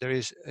there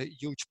is a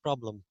huge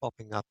problem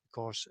popping up,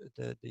 because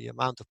the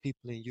amount of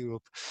people in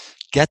Europe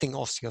getting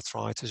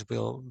osteoarthritis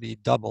will be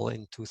double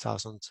in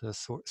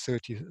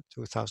 2030,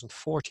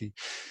 2040.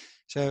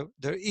 So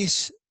there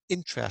is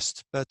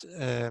interest, but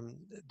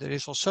there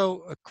is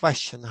also a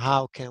question: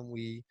 how can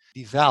we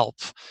develop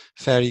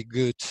very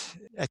good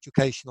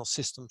educational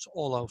systems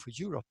all over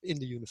Europe in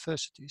the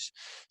universities.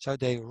 So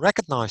they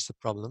recognize the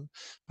problem,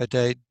 but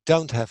they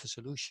don't have a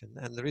solution.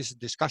 And there is a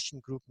discussion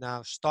group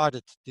now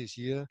started this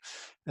year.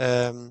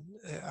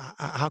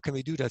 How can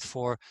we do that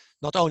for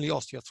not only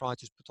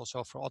osteoarthritis, but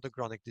also for other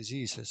chronic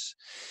diseases?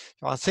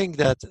 So I think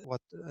that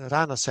what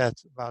Rana said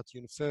about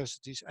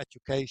universities,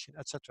 education,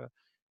 etc.,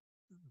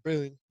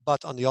 brilliant.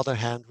 But on the other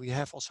hand, we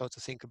have also to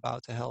think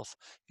about the health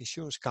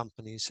insurance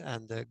companies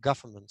and the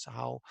governments,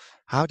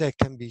 how they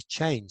can be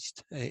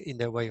changed in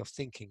their way of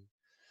thinking.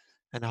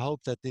 And I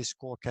hope that this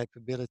core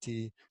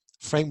capability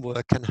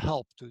framework can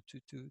help to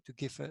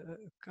give a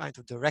kind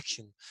of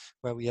direction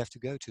where we have to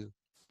go to.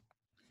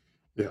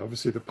 Yeah,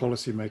 obviously the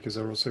policymakers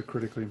are also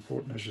critically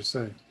important, as you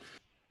say.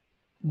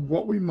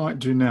 What we might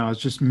do now is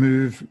just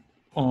move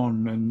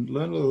on and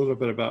learn a little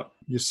bit about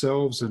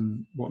yourselves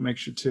and what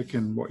makes you tick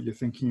and what you're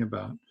thinking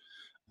about.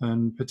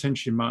 And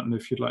potentially, Martin,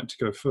 if you'd like to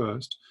go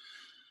first,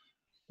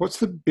 what's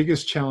the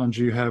biggest challenge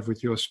you have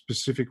with your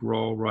specific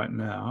role right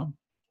now,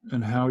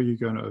 and how are you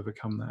going to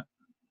overcome that?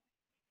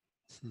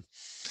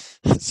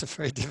 That's a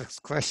very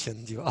difficult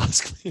question you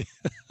ask me.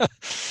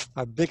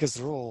 My biggest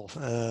role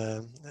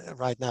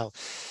right now.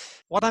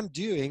 What I'm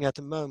doing at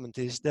the moment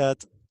is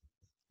that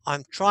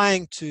I'm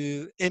trying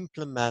to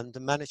implement the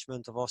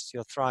management of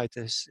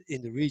osteoarthritis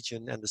in the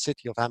region and the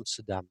city of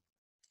Amsterdam.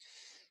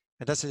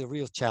 And that's a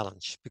real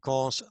challenge,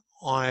 because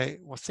I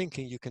was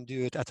thinking you can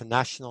do it at a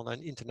national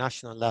and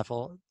international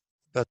level,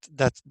 but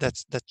that's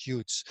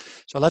huge.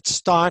 So let's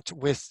start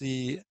with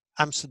the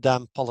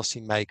Amsterdam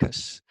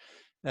policymakers.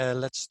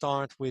 Let's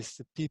start with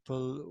the people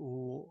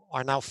who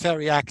are now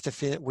very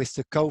active with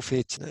the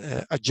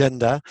COVID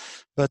agenda.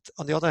 But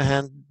on the other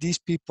hand, these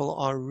people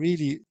are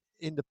really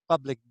in the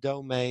public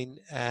domain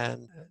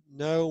and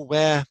know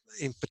where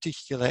in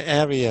particular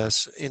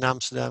areas in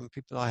Amsterdam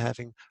people are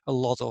having a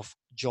lot of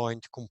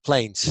joint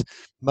complaints,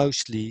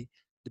 mostly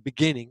the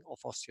beginning of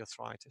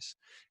osteoarthritis.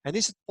 And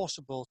is it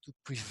possible to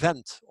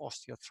prevent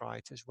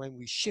osteoarthritis when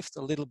we shift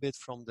a little bit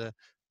from the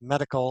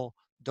medical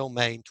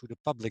domain to the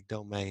public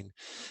domain?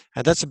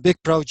 And that's a big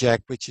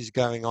project which is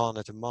going on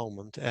at the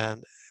moment.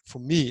 And for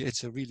me,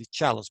 it's a really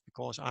challenge,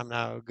 because I'm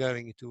now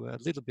going into a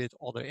little bit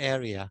other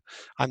area.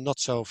 I'm not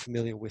so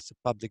familiar with the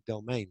public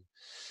domain.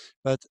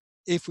 But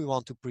if we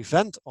want to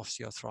prevent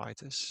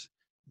osteoarthritis,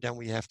 then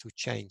we have to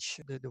change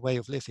the way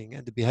of living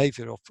and the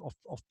behavior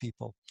of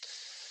people.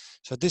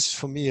 So this is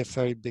for me a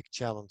very big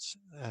challenge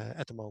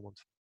at the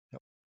moment.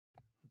 Yep.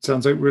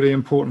 Sounds like really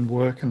important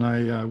work, and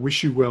I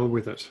wish you well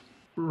with it.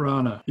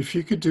 Rana, if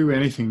you could do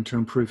anything to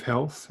improve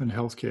health and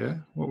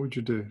healthcare, what would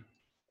you do?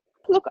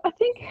 Look, I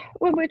think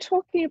when we're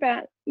talking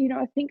about,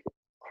 I think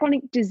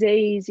chronic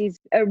disease is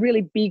a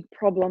really big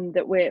problem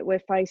that we're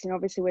facing.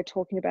 Obviously, we're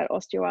talking about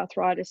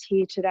osteoarthritis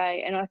here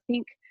today. And I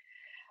think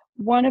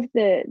one of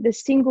the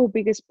single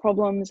biggest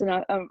problems, and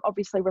I'm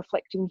obviously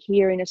reflecting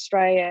here in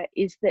Australia,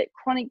 is that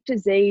chronic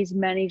disease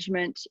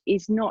management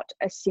is not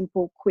a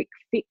simple quick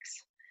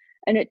fix.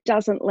 And it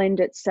doesn't lend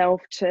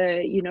itself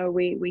to,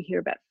 we hear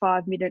about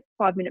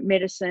 5-minute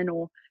medicine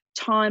or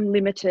time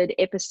limited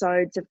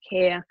episodes of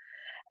care.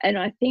 And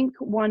I think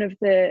one of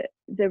the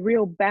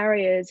real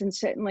barriers, and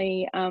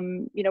certainly,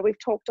 we've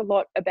talked a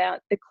lot about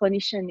the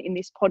clinician in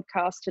this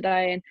podcast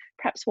today and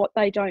perhaps what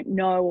they don't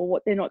know or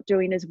what they're not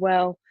doing as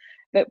well.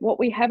 But what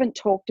we haven't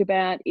talked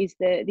about is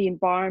the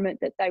environment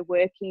that they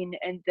work in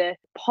and the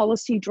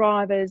policy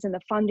drivers and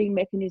the funding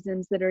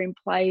mechanisms that are in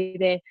play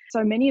there.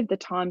 So many of the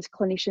times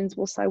clinicians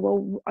will say,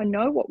 well, I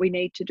know what we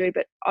need to do,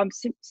 but I'm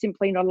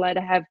simply not allowed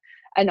to have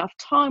enough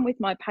time with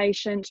my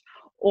patient,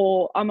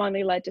 or I'm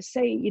only allowed to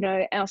see,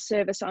 our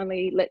service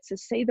only lets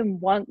us see them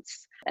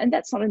once. And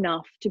that's not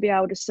enough to be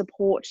able to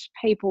support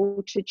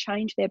people to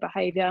change their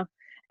behaviour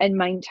and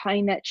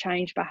maintain that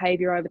change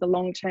behaviour over the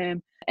long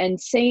term.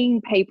 And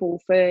seeing people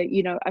for,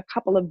 a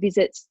couple of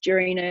visits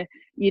during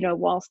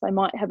whilst they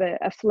might have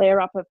a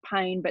flare up of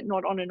pain, but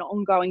not on an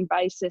ongoing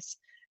basis,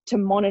 to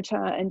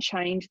monitor and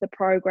change the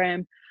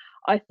program,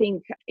 I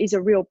think is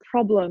a real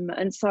problem.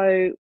 And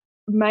so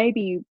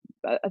maybe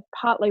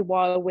partly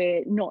why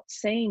we're not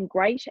seeing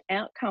great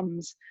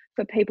outcomes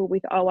for people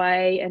with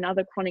OA and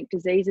other chronic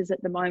diseases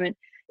at the moment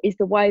is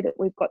the way that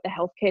we've got the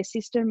healthcare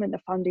system and the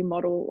funding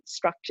model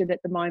structured at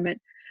the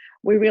moment.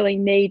 We really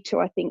need to,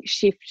 I think,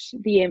 shift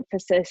the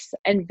emphasis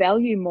and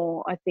value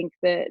more, I think,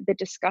 the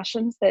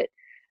discussions that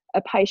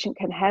a patient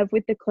can have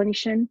with the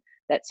clinician,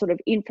 that sort of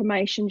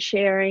information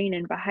sharing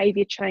and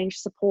behaviour change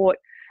support,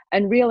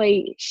 and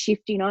really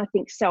shifting, I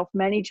think,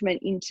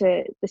 self-management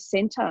into the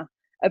centre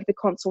of the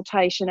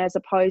consultation, as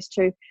opposed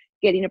to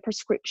getting a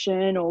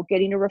prescription or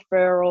getting a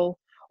referral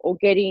or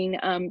getting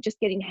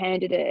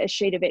handed a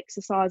sheet of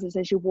exercises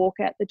as you walk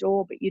out the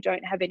door, but you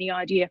don't have any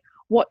idea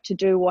what to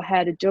do or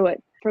how to do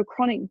it. For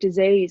chronic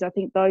disease, I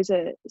think those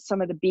are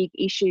some of the big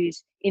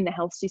issues in the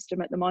health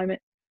system at the moment.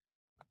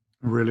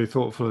 Really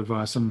thoughtful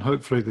advice, and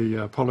hopefully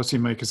the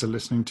policymakers are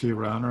listening to you,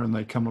 Rana, and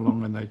they come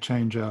along and they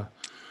change our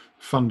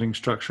funding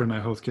structure in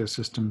our healthcare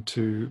system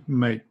to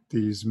make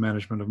these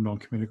management of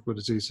non-communicable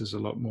diseases a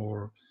lot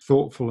more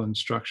thoughtful and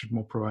structured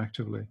more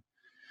proactively.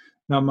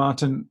 Now,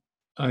 Martin,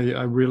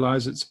 I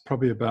realize it's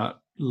probably about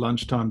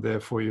lunchtime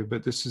there for you,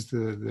 but this is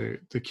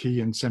the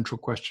key and central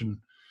question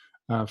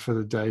for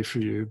the day for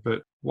you.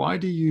 But why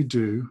do you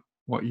do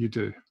what you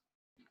do?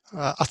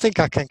 I think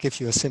I can give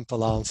you a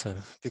simple answer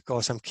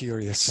because I'm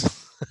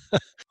curious.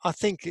 I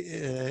think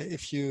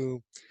if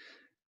you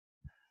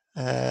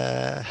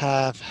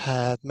have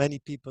had many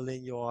people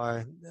in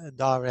your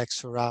direct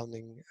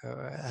surrounding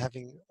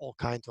having all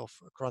kinds of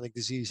chronic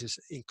diseases,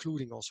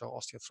 including also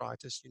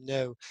osteoarthritis, you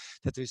know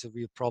that there is a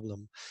real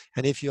problem.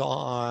 And if you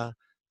are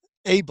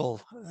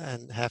able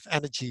and have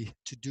energy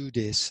to do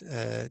this,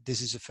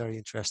 this is a very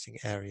interesting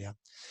area.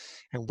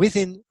 And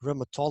within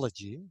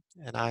rheumatology,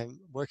 and I'm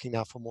working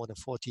now for more than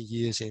 40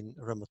 years in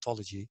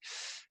rheumatology,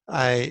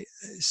 I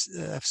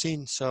have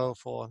seen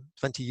for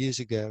 20 years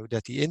ago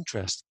that the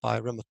interest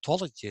by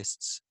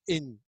rheumatologists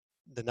in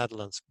the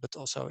Netherlands, but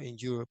also in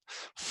Europe,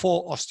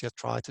 for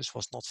osteoarthritis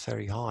was not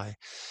very high.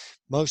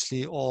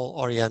 Mostly all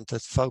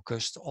oriented,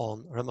 focused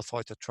on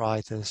rheumatoid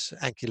arthritis,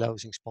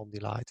 ankylosing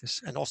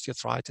spondylitis, and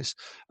osteoarthritis,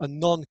 a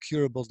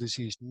non-curable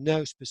disease,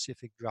 no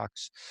specific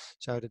drugs.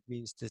 So that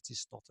means that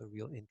it's not a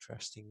real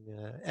interesting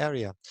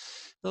area.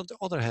 On the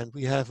other hand,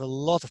 we have a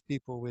lot of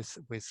people with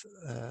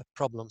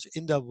problems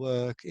in their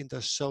work, in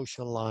their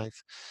social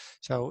life.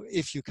 So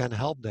if you can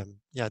help them,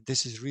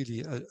 this is really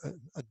a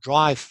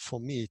drive for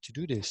me to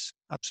do this.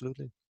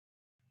 Absolutely.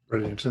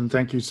 Brilliant. And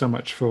thank you so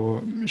much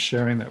for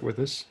sharing that with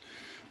us.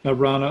 Now,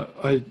 Rana,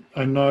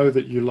 I know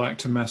that you like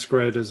to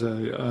masquerade as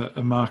a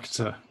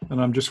marketer,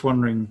 and I'm just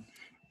wondering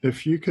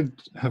if you could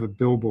have a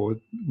billboard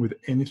with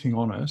anything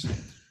on it,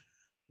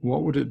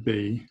 what would it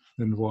be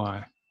and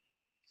why?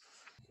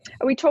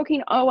 Are we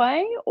talking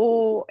OA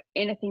or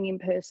anything in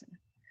person?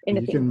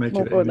 Anything you can make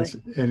more it broadly?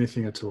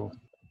 Anything at all.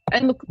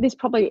 And look, this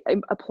probably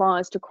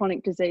applies to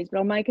chronic disease, but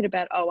I'll make it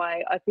about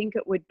OA. I think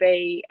it would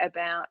be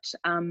about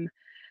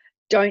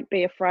don't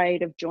be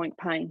afraid of joint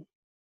pain.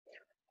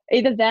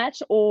 Either that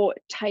or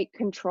take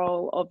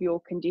control of your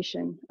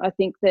condition. I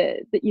think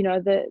that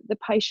the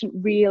patient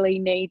really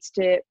needs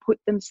to put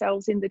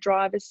themselves in the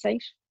driver's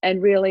seat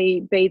and really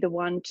be the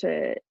one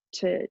to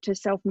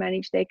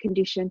self-manage their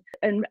condition.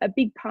 And a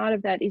big part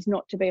of that is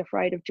not to be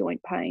afraid of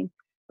joint pain,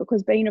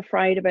 because being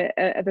afraid of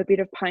a bit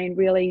of pain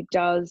really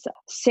does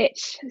set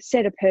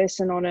a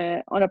person on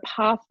a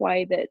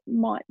pathway that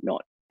might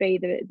not be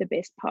the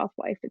best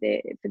pathway for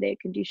their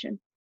condition.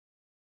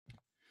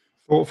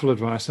 Thoughtful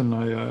advice, and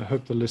I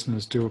hope the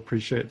listeners do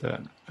appreciate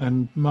that.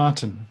 And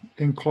Martin,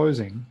 in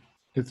closing,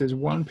 if there's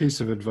one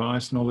piece of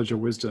advice, knowledge, or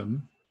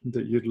wisdom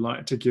that you'd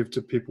like to give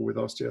to people with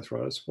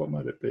osteoarthritis, what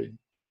might it be?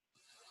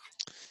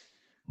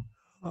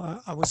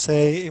 I would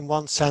say in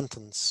one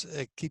sentence,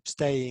 keep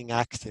staying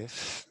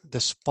active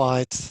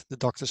despite the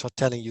doctors are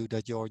telling you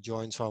that your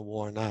joints are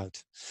worn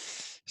out.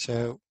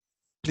 So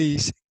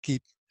please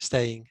keep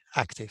staying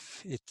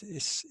active. It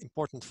is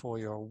important for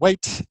your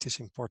weight, it is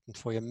important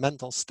for your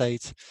mental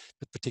state,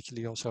 but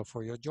particularly also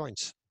for your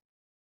joints.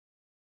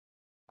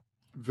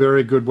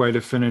 Very good way to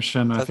finish,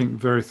 and I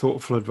think very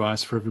thoughtful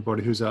advice for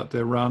everybody who's out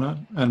there.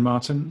 Rana and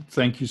Martin,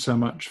 thank you so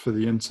much for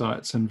the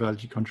insights and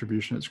value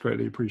contribution. It's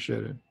greatly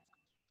appreciated.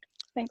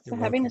 Thanks for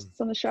having us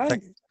on the show.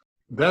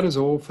 That is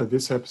all for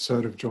this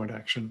episode of Joint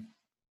Action.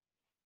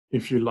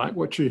 If you like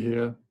what you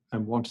hear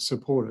and want to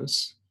support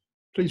us,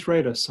 please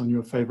rate us on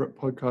your favorite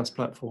podcast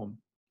platform.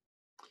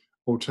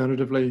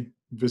 Alternatively,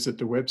 visit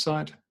the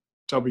website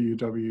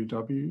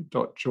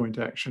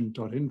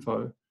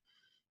www.jointaction.info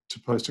to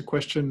post a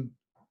question,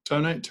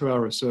 donate to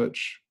our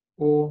research,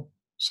 or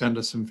send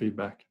us some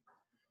feedback.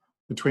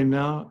 Between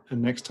now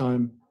and next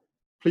time,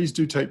 please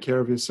do take care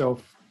of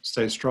yourself,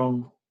 stay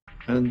strong,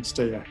 and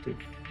stay active.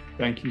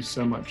 Thank you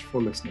so much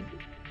for listening.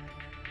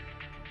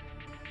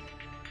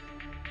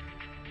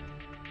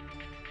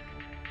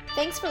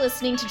 Thanks for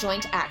listening to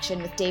Joint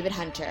Action with David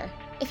Hunter.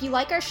 If you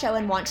like our show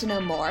and want to know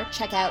more,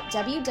 check out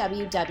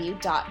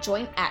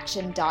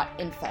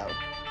www.jointaction.info.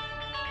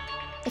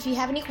 If you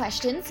have any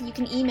questions, you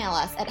can email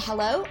us at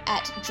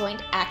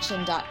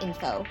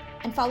hello@jointaction.info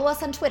and follow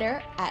us on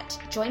Twitter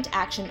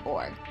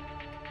 @jointactionorg.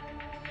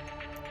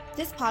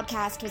 This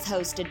podcast was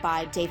hosted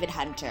by David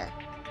Hunter,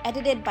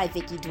 edited by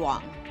Vicky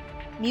Duong,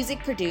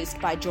 music produced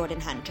by Jordan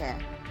Hunter.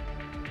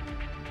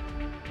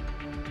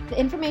 The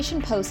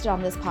information posted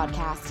on this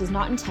podcast is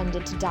not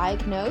intended to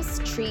diagnose,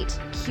 treat,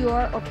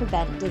 cure, or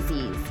prevent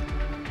disease.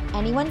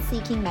 Anyone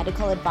seeking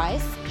medical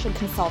advice should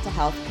consult a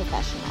health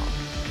professional.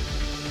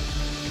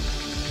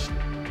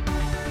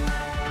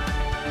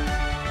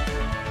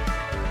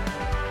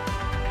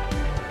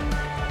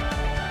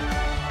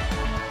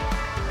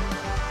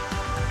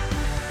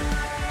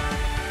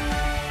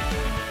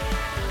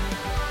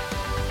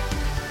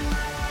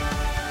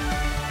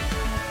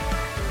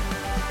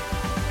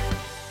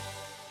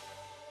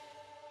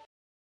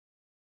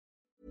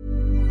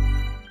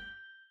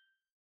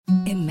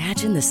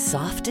 Imagine the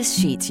softest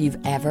sheets you've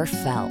ever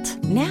felt.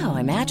 Now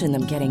imagine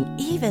them getting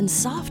even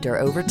softer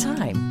over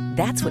time.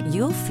 That's what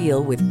you'll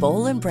feel with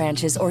Boll &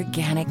 Branch's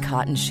organic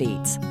cotton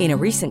sheets. In a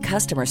recent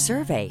customer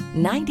survey,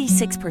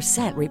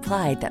 96%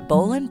 replied that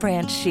Boll &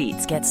 Branch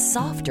sheets get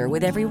softer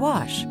with every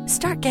wash.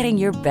 Start getting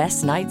your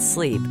best night's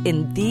sleep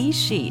in these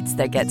sheets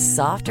that get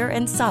softer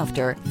and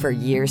softer for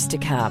years to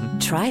come.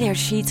 Try their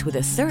sheets with a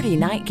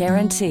 30-night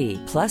guarantee.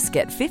 Plus,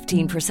 get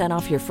 15%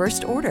 off your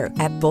first order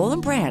at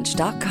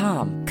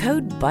bollandbranch.com.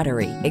 Code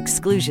BUTTERY.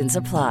 Exclusions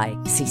apply.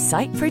 See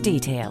site for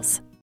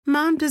details.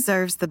 Mom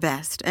deserves the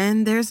best,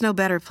 and there's no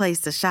better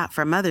place to shop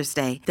for Mother's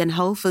Day than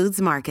Whole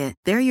Foods Market.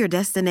 They're your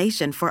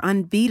destination for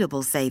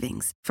unbeatable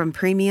savings, from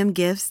premium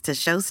gifts to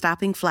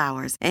show-stopping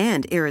flowers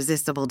and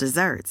irresistible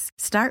desserts.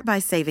 Start by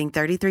saving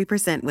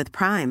 33% with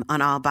Prime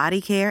on all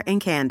body care and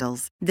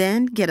candles.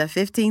 Then get a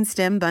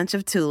 15-stem bunch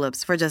of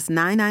tulips for just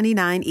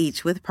 $9.99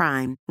 each with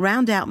Prime.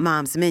 Round out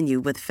Mom's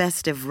menu with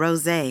festive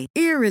rosé,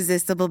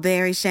 irresistible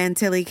berry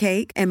chantilly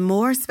cake, and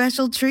more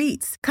special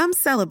treats. Come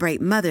celebrate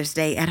Mother's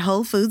Day at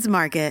Whole Foods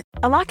Market.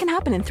 A lot can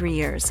happen in 3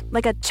 years,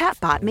 like a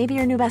chatbot may be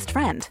your new best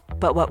friend.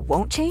 But what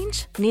won't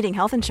change? Needing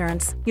health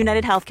insurance.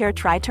 United Healthcare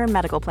Tri-Term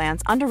Medical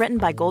Plans, underwritten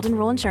by Golden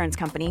Rule Insurance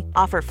Company,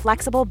 offer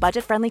flexible,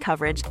 budget-friendly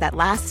coverage that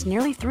lasts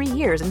nearly 3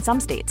 years in some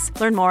states.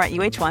 Learn more at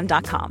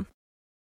uh1.com.